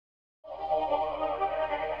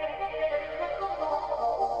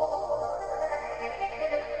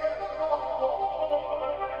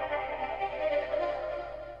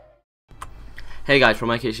Hey guys,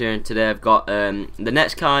 ProMikeHD here, and today I've got the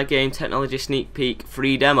next car game technology sneak peek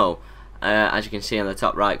free demo. As you can see on the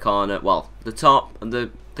top right corner, well, the top of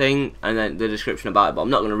the thing, and then the description about it. But I'm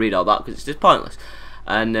not going to read all that because it's just pointless.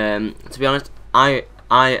 And to be honest, I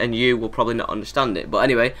and you will probably not understand it. But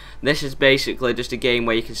anyway, this is basically just a game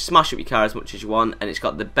where you can smash up your car as much as you want, and it's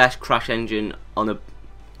got the best crash engine on a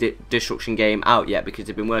destruction game out yet, because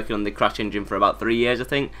they've been working on the crash engine for about 3 years, I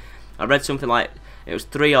think. I read something like it was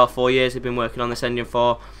 3 or 4 years they've been working on this engine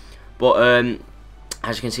for. But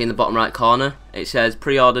as you can see in the bottom right corner, it says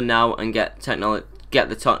pre-order now and get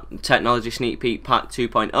the technology sneak peek pack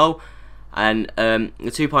 2.0. And the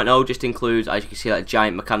 2.0 just includes, as you can see, that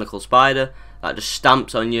giant mechanical spider that just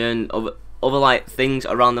stamps on you, and other like things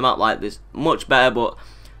around the map like this. Much better, but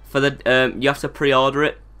for the you have to pre-order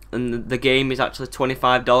it, and the game is actually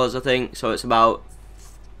 $25, I think. So it's about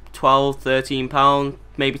 £12–13,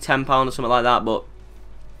 maybe £10 or something like that. But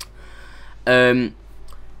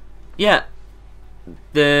yeah,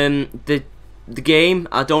 the game,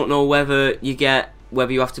 I don't know whether you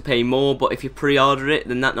have to pay more, but if you pre-order it,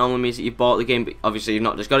 then that normally means that you've bought the game. But obviously you've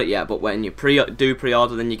not just got it yet, but when you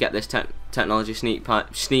pre-order, then you get this technology sneak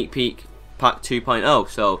peek pack 2.0.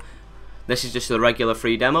 So this is just a regular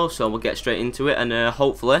free demo, so we'll get straight into it, and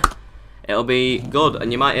hopefully it'll be good.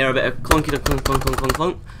 And you might hear a bit of clunky clunk clunk clunk clunk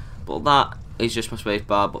clunk, but that is just my space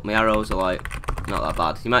bar. But my arrows are like not that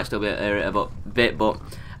bad. You might still be able to hear it a bit, but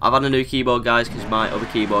I've had a new keyboard, guys, because my other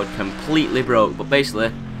keyboard completely broke. But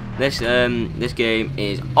basically, this game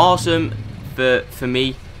is awesome for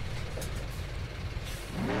me,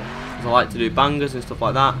 because I like to do bangers and stuff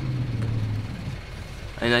like that.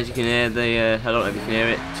 And as you can hear, I don't know if you can hear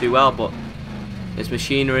it too well, but this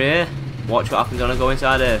machinery here. Watch what happens when I go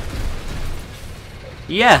inside here.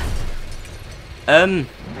 Yeah.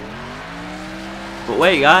 But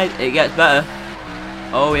wait, guys, it gets better.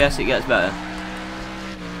 Oh yes, it gets better.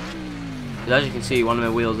 As you can see, one of my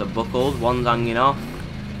wheels are buckled, one's hanging off.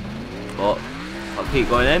 But I'll keep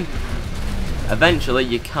going in. Eventually,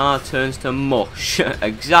 your car turns to mush,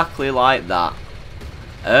 exactly like that.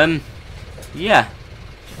 Yeah.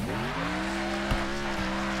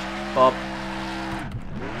 Bob.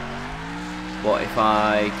 But if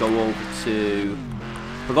I go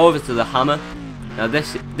over to the hammer, now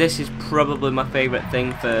this is probably my favourite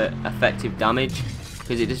thing for effective damage,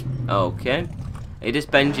 because it just it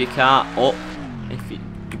just bends your car up. If you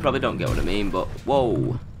probably don't get what I mean, but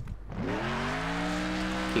whoa.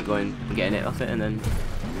 Keep going and getting it off it, and then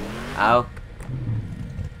ow.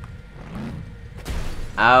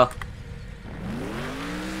 Ow.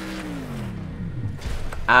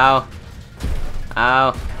 Ow.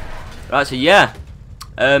 Ow. Right, so yeah.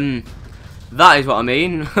 That is what I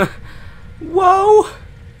mean. Whoa!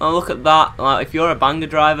 Oh, look at that. Like, if you're a banger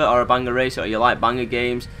driver or a banger racer, or you like banger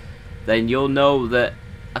games, then you'll know that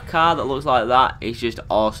a car that looks like that is just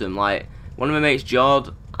awesome. Like, one of my mates, Jord,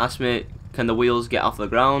 asked me, can the wheels get off the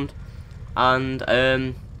ground? And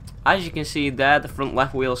as you can see there, the front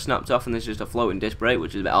left wheel snapped off, and there's just a floating disc brake,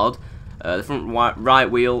 which is a bit odd. The front right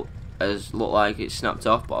wheel has looked like it's snapped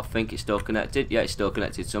off, but I think it's still connected. Yeah, it's still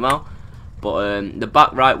connected somehow. But the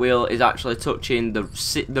back right wheel is actually touching the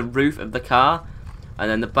roof of the car, and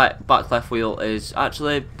then the back left wheel is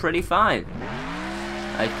actually pretty fine.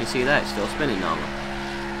 As you can see there, it's still spinning normal.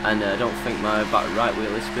 And I don't think my back right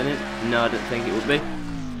wheel is spinning. No, I didn't think it would be.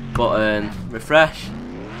 But refresh,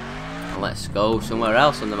 and let's go somewhere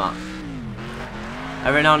else on the map.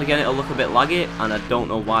 Every now and again it'll look a bit laggy, and I don't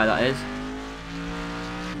know why that is.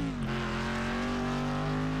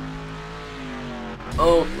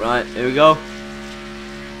 Oh, right, here we go.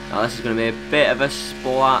 Now this is going to be a bit of a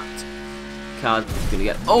splat. Car's going to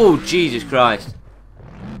get... Oh, Jesus Christ.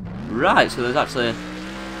 Right, so there's actually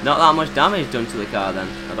not that much damage done to the car then,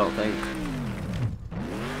 I don't think.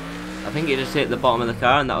 I think it just hit the bottom of the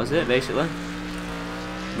car and that was it, basically.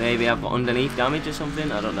 Maybe I've got underneath damage or something,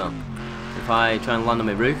 I don't know. If I try and land on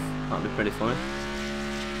my roof, that'd be pretty funny.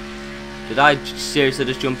 Did I seriously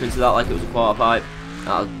just jump into that like it was a quarter pipe?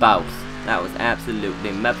 That was both. That was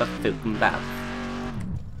absolutely motherfucking bad.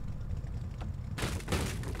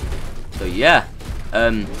 So yeah,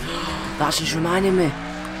 that's just reminding me.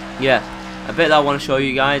 Yeah, a bit that I want to show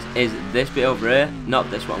you guys is this bit over here.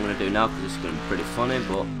 Not this, what I'm going to do now, because it's going to be pretty funny,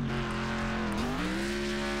 but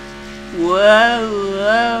whoa,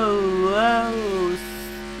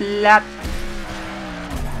 slap.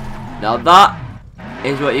 Now that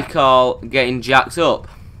is what you call getting jacked up.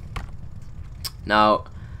 Now,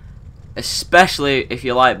 especially if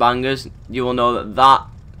you like bangers, you will know that that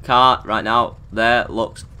car right now there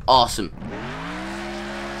looks awesome,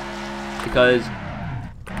 because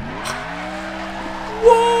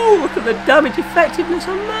whoa, look at the damage effectiveness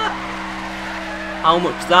on that. How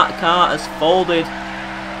much that car has folded.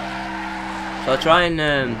 So I'll try and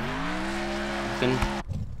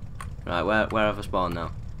right, where have I spawned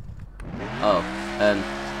now? Oh,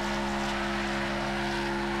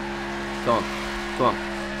 come on.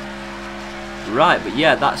 Right, but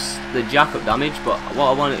yeah, that's the jack-up damage. But what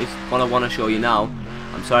I want to show you now.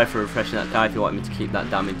 I'm sorry for refreshing that car if you want me to keep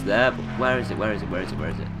that damage there. But where is it? Where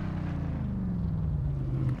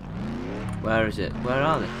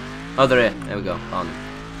are they? Oh, they're here. There we go. Found them.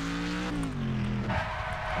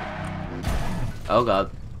 Oh god.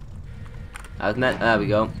 There we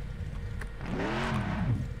go.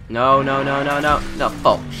 No. No,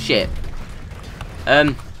 fuck, shit.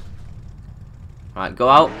 Right, go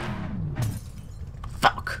out.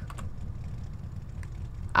 Fuck.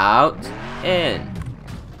 Out. In.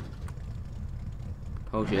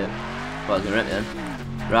 Oh shit. Well, I was gonna rip me then.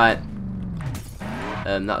 Right.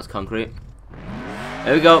 That was concrete.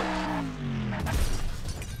 Here we go.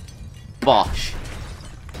 Bosh.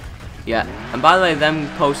 Yeah. And by the way, them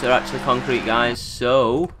posts are actually concrete, guys.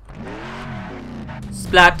 So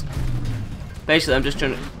splat. Basically, I'm just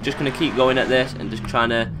gonna keep going at this and just trying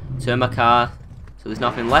to turn my car so there's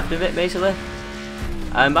nothing left of it, basically.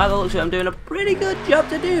 And by the looks of it, I'm doing a pretty good job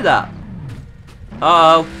to do that.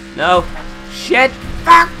 Uh oh, no, shit,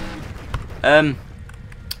 fuck.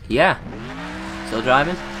 Yeah. Still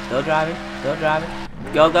driving.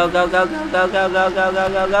 Go.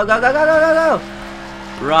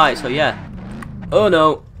 Right, so yeah. Oh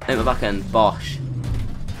no, hit my back end, bosh.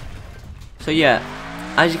 So yeah,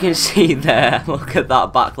 as you can see there, look at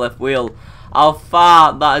that back left wheel. How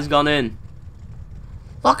far that has gone in.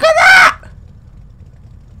 Look at that!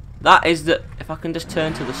 That is the, if I can just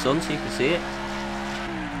turn to the sun so you can see it.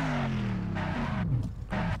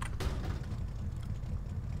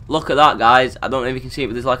 Look at that, guys. I don't know if you can see it,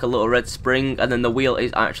 but there's like a little red spring, and then the wheel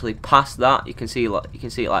is actually past that. You can see it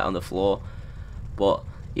like on the floor. But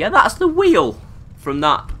yeah, that's the wheel from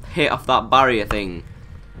that hit off that barrier thing.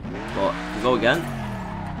 But go again.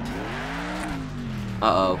 Uh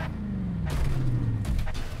oh.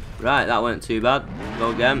 Right, that wasn't too bad.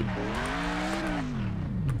 Go again.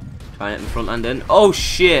 Try it in the front end in. Oh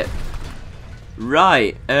shit.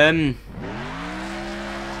 Right.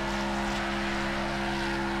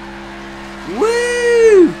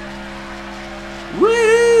 Woo!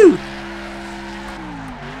 Woo!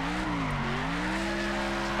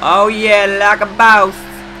 Oh yeah, like a boss,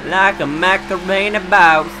 like a macarena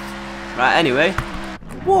boss. Right, anyway.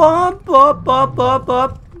 Whoop, up.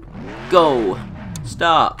 Go.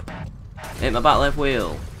 Stop. Hit my back left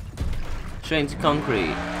wheel. Straight into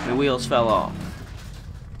concrete. My wheels fell off.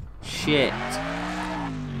 Shit.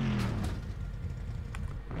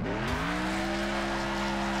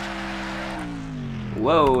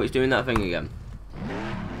 Whoa, it's doing that thing again.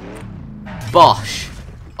 Bosh.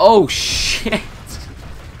 Oh shit.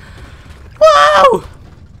 Whoa!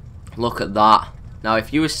 Look at that. Now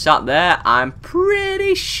if you were sat there, I'm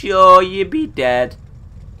pretty sure you'd be dead.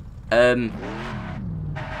 Shall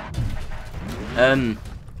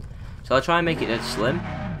I try and make it dead slim?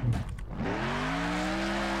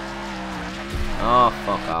 Oh,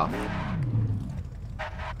 fuck off.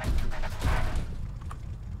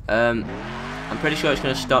 I'm pretty sure it's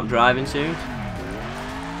going to stop driving soon.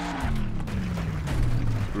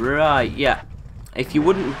 Right, yeah. If you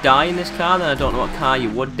wouldn't die in this car, then I don't know what car you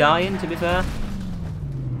would die in, to be fair.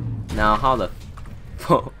 Now, how the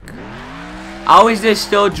fuck? How is this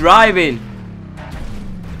still driving?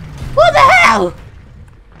 What the hell?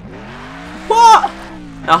 What?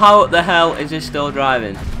 Now, how the hell is this still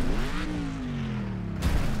driving?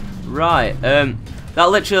 Right, that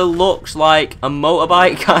literally looks like a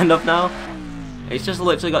motorbike, kind of, now. It's just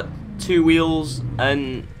literally got two wheels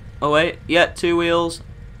and... Oh, wait. Yeah, two wheels.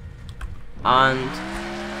 And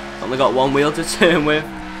only got one wheel to turn with.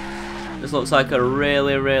 This looks like a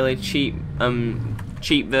really, really cheap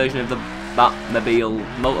version of the Batmobile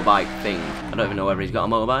motorbike thing. I don't even know whether he's got a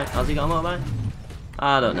motorbike. Has he got a motorbike?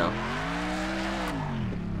 I don't know.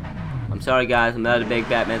 I'm sorry, guys. I'm not a big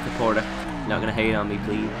Batman supporter. You're not gonna hate on me,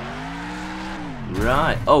 please.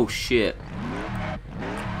 Right. Oh shit.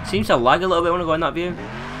 Seems to lag a little bit when I go in that view.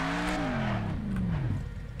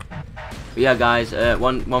 But yeah, guys,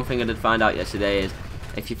 one thing I did find out yesterday is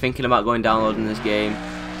if you're thinking about downloading this game,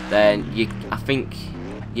 then I think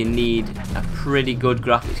you need a pretty good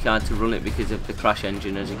graphics card to run it because of the crash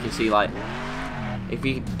engine. As you can see, like if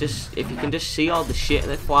you can just see all the shit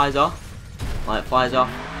that flies off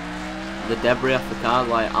the debris off the car,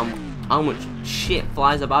 like how much shit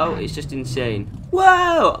flies about, it's just insane.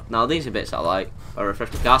 Whoa! Now these are bits I like. I refresh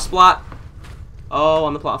the car, splat. Oh,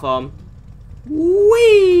 on the platform.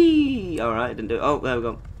 Whee! Alright, didn't do it. Oh, there we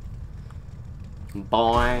go.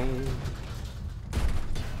 Boing.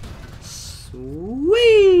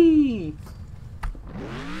 Whee!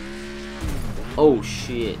 Oh,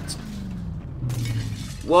 shit.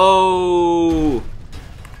 Whoa!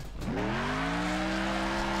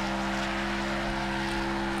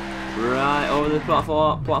 Right, over the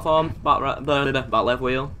platform, back left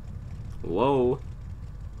wheel. Whoa.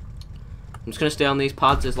 I'm just gonna stay on these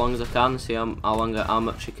pads as long as I can, see how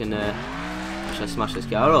much I can actually smash this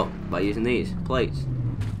car up by using these plates.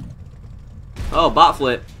 Oh,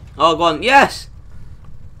 backflip. Oh, go on, yes!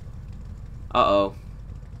 Uh-oh.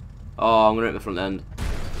 Oh, I'm gonna hit my front end.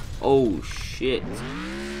 Oh, shit.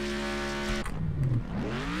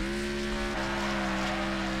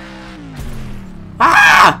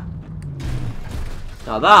 Ah!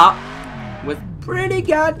 Now that was pretty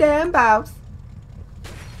goddamn bounce.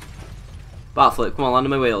 Backflip, come on, land on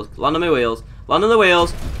my wheels. Land on my wheels. Land on the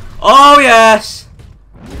wheels. Oh yes!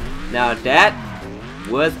 Now that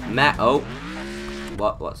was oh.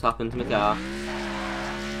 What's happened to my car?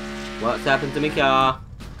 What's happened to my car?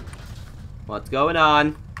 What's going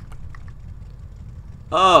on?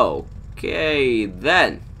 Okay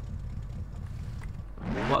then.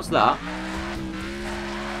 What's that?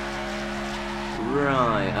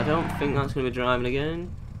 Right, I don't think that's going to be driving again.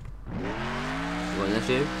 What an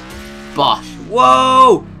issue? Bosh!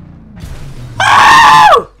 Whoa!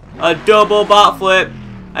 Woo! A double backflip!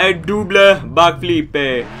 A double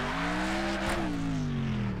backflip!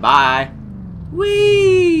 Bye!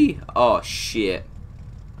 Whee! Oh shit.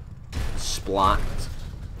 Splat.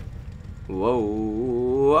 Whoa!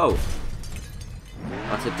 Whoa!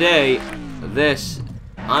 Now today,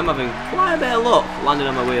 I'm having quite a bit of luck landing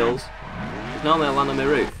on my wheels. Normally I land on my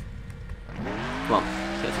roof. Come on,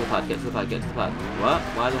 get to the pad, get to the pad, get to the pad. What?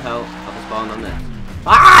 Why the hell have I spawned on this?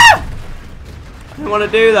 Ah! I didn't want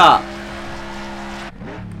to do that.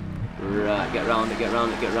 Right, get round it, get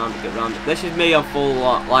round it, get round it, get round it. This is me on full,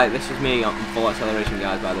 this is me on full acceleration,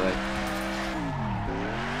 guys, by the way.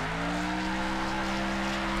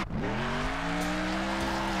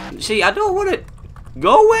 See, I don't want it.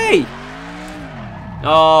 Go away!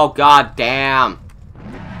 Oh, god damn.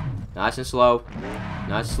 Nice and slow.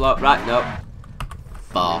 Nice and slow. Right, no.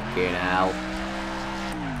 Fucking hell.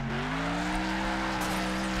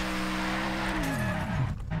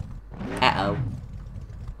 Uh-oh.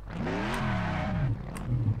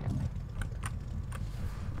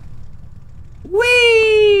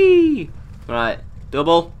 Whee! Right,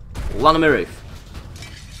 double. Land on my roof.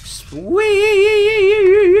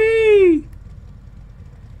 Whee!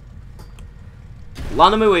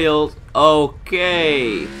 Land on my wheels.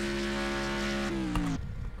 Okay.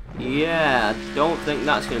 Yeah, I don't think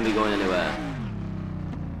that's going to be going anywhere.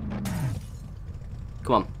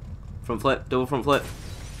 Come on. Front flip, double front flip.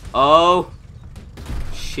 Oh.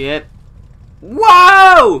 Shit.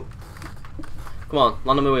 Whoa! Come on,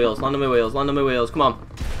 land on my wheels, land on my wheels, land on my wheels. Come on.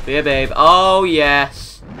 Be a babe. Oh,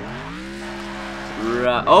 yes.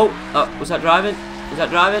 Right. Oh, was that driving? Is that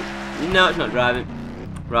driving? No, it's not driving.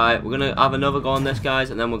 Right, we're going to have another go on this,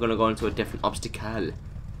 guys, and then we're going to go into a different obstacle.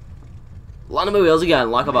 Land on my wheels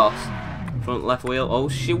again, like a boss. Front left wheel. Oh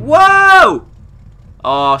shit. Whoa!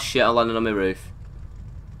 Oh shit, I landed on my roof.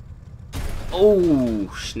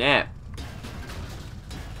 Oh, snap.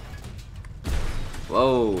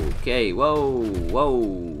 Whoa, okay, whoa, whoa,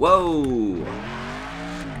 whoa.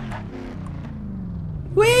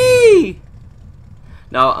 Whee!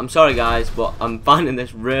 Now, I'm sorry guys, but I'm finding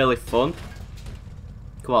this really fun.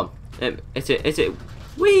 Come on. Is it?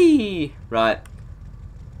 Whee! Right.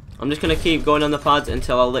 I'm just going to keep going on the pads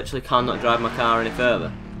until I literally cannot drive my car any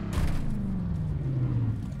further.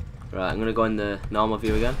 Right, I'm going to go in the normal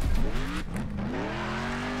view again.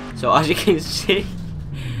 So as you can see,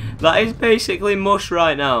 that is basically mush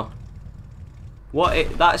right now.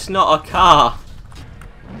 That's not a car.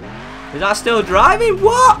 Is that still driving?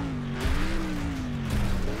 What?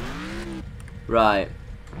 Right.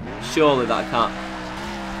 Surely that can't.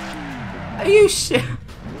 Are you serious?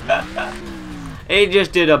 He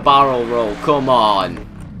just did a barrel roll, come on.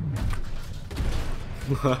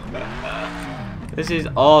 This is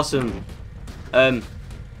awesome.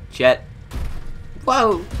 Chet.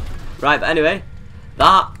 Whoa. Right, but anyway,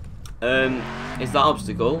 that is that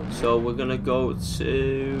obstacle. So we're gonna go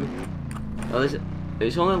to. Well,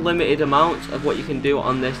 there's only a limited amount of what you can do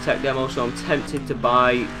on this tech demo, so I'm tempted to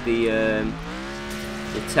buy the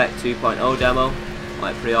Tech 2.0 demo.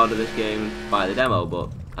 Might pre-order this game and buy the demo, but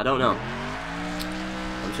I don't know.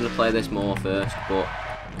 I'm just gonna play this more first, but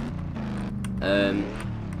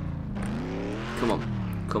come on,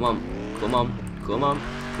 come on, come on, Come on.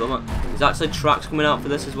 Come on. There's actually tracks coming out for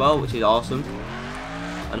this as well, which is awesome.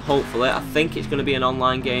 And hopefully, I think it's going to be an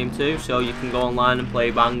online game too, so you can go online and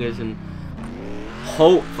play bangers, and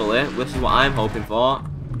hopefully, this is what I'm hoping for,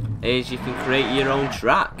 is you can create your own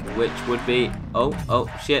track, which would be, oh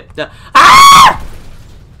shit, ah!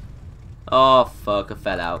 Oh fuck, I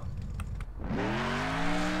fell out.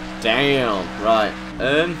 Damn, right,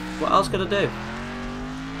 what else could I do?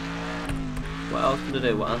 What else could I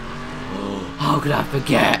do? What else? How could I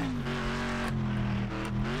forget?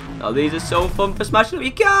 Oh, these are so fun for smashing up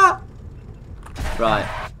your car! Right.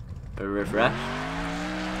 A refresh.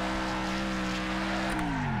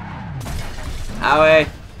 Owie!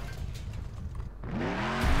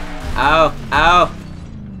 Ow! Ow!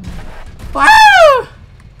 Woo!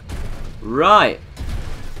 Right.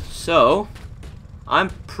 So,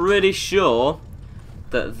 I'm pretty sure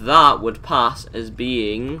that that would pass as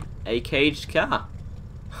being a caged car.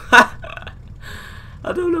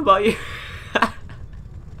 I don't know about you.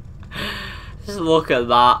 Just look at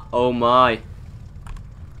that. Oh my.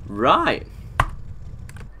 Right.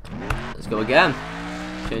 Let's go again.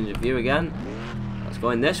 Change of view again. Let's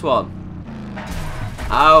go in this one.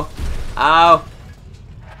 Ow. Ow.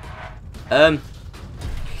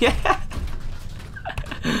 Yeah.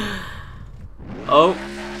 Oh,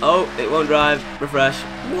 it won't drive. Refresh.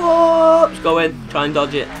 Whoops. Go in. Try and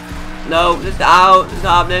dodge it. No, it's out. It's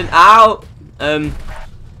not happening. Ow.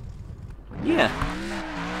 Yeah.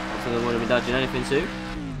 I don't want to be dodging anything soon.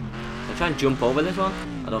 I'll try and jump over this one.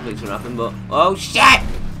 I don't think it's gonna happen, but oh shit!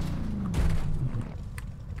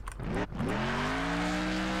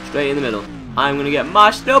 Straight in the middle. I'm gonna get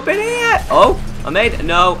mashed up in here. Oh, I made it.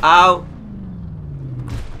 No, ow.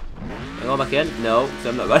 Can I go back in? No, because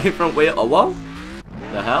I've not got any front wheel. Oh, whoa.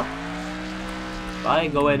 The hell? If I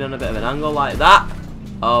go in on a bit of an angle like that.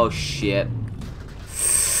 Oh shit.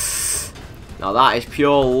 Now that is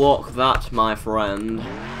pure luck, that, my friend.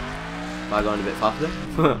 Am I going a bit faster?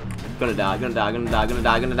 Gonna die, gonna die, gonna die, gonna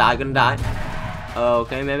die, gonna die, gonna die.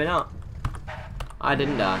 Okay, maybe not. I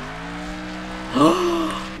didn't die.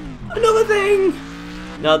 Another thing!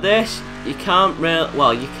 Now this, you can't really,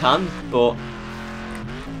 well you can, but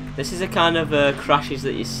this is the kind of crashes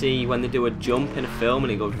that you see when they do a jump in a film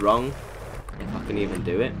and it goes wrong. If I can even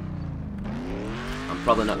do it. I'm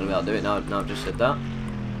probably not going to be able to do it now I've just said that.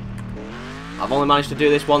 I've only managed to do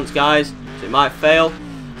this once, guys, so it might fail.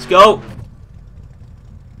 Let's go!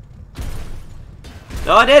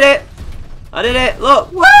 No, I did it! I did it!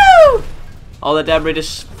 Look! Woo! All the debris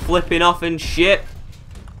just flipping off and shit.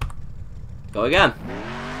 Go again.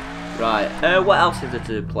 Right, what else is there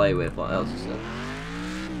to play with? What else is there?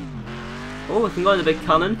 Oh, we can go in the big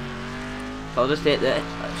cannon. Shall I just hit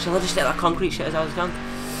that concrete shit as I can?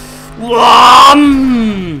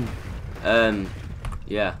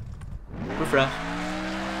 Yeah. Refresh.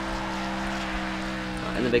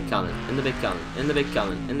 Right, in the big cannon, in the big cannon, in the big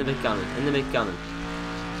cannon, in the big cannon, in the big cannon.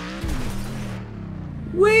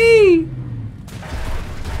 Whee!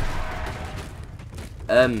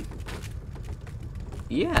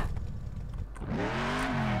 Yeah.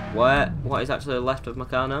 What is actually left of my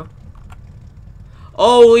car now?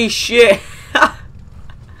 Holy shit!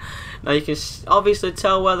 Now you can obviously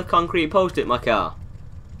tell where the concrete post hit my car.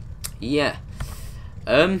 Yeah.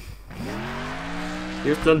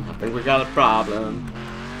 Houston, I think we got a problem.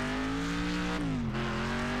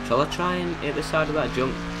 Shall I try and hit the side of that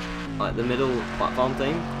jump? Like the middle platform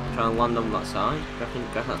thing? Try and land on that side? Reckon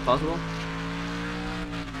that's possible?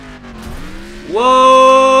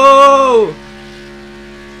 Whoa!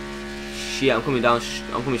 Shit, I'm coming down.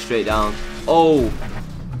 I'm coming straight down. Oh!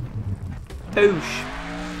 Poosh!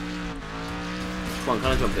 Come on,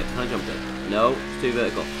 can I jump it? Can I jump it? No, it's too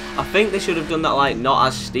vertical. I think they should have done that like not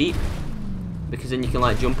as steep, because then you can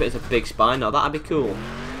like jump it as a big spine. Now that'd be cool.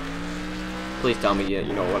 Please tell me you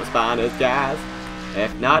know what a spine is, guys.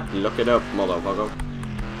 If not, look it up, motherfucker.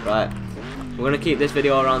 Right, we're gonna keep this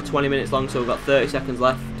video around 20 minutes long, so we've got 30 seconds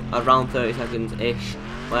left. Around 30 seconds ish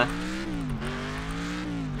left.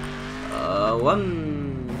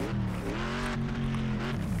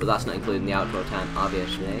 But that's not including the outro time,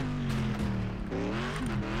 obviously.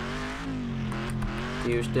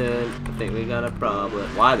 Houston, I think we got a problem.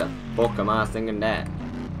 Why the fuck am I thinking that?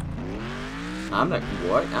 I'm like,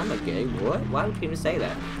 what? I'm like, gay, what? Why would people say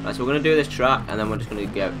that? Right, so we're gonna do this track, and then we're just gonna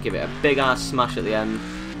give it a big ass smash at the end.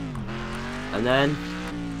 And then,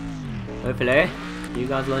 hopefully, you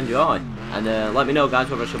guys will enjoy. And let me know, guys,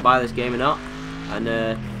 whether I should buy this game or not. And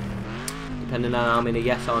depending on how many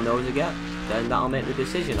yes or no's I get, then that'll make the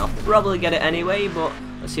decision. I'll probably get it anyway, but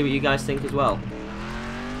let's see what you guys think as well.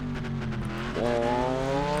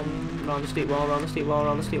 Round the steep wall, round the steep wall,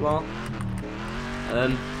 round the steep wall.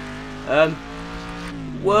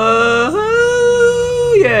 Whoa,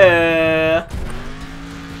 yeah.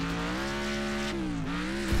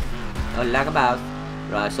 Oh, like a mouse.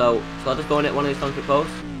 Right, so I'll just go and hit one of these concrete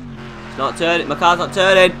posts. It's not turning. My car's not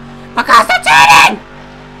turning. My car's not turning.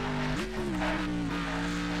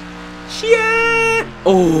 Shit.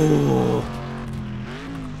 Oh.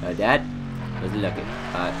 They're dead. There's lucky.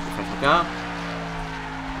 Alright, refresh my car.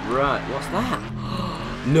 Right, what's that?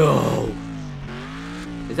 No.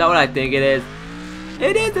 Is that what I think it is?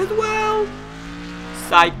 It is as well.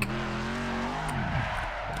 Psych.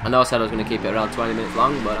 I know I said I was going to keep it around 20 minutes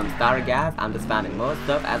long, but I'm sorry guys, I'm just finding more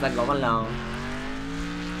stuff as I go along.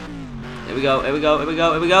 Here we go, here we go, here we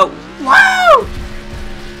go, here we go. Woo!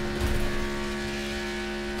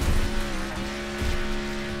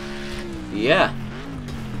 Yeah.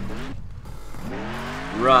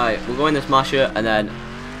 Right, we'll go in this masher, and then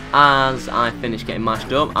as I finish getting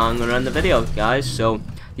mashed up, I'm going to end the video, guys. So,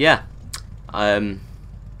 yeah.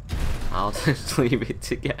 I'll just leave it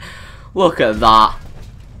to get... Look at that.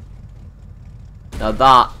 Now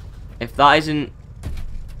that, if that isn't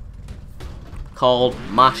called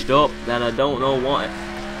mashed up, then I don't know what it...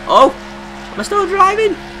 Oh! Am I still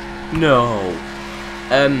driving? No.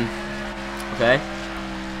 Okay.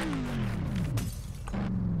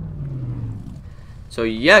 So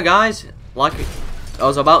yeah guys, like I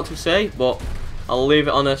was about to say, but I'll leave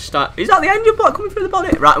it on a start. Is that the engine block coming through the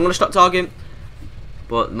body? Right, I'm going to stop talking.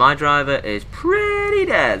 But my driver is pretty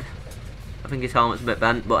dead. I think his helmet's a bit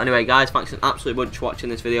bent. But anyway guys, thanks an absolute bunch for watching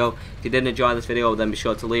this video. If you did enjoy this video, then be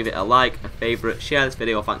sure to leave it a like, a favourite, share this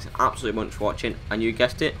video. Thanks an absolute bunch for watching. And you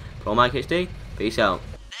guessed it, ProMikeHD. Peace out.